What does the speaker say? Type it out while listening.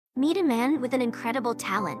Meet a man with an incredible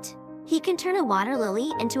talent. He can turn a water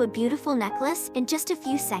lily into a beautiful necklace in just a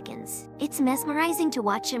few seconds. It's mesmerizing to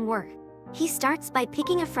watch him work. He starts by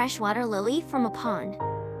picking a fresh water lily from a pond.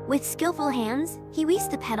 With skillful hands, he weaves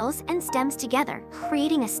the petals and stems together,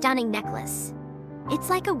 creating a stunning necklace. It's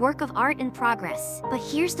like a work of art in progress. But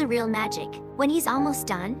here's the real magic. When he's almost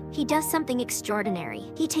done, he does something extraordinary.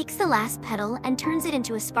 He takes the last petal and turns it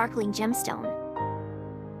into a sparkling gemstone.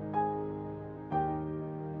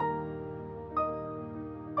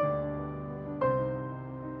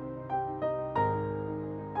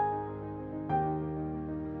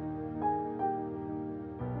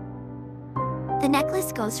 The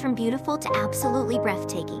necklace goes from beautiful to absolutely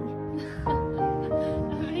breathtaking.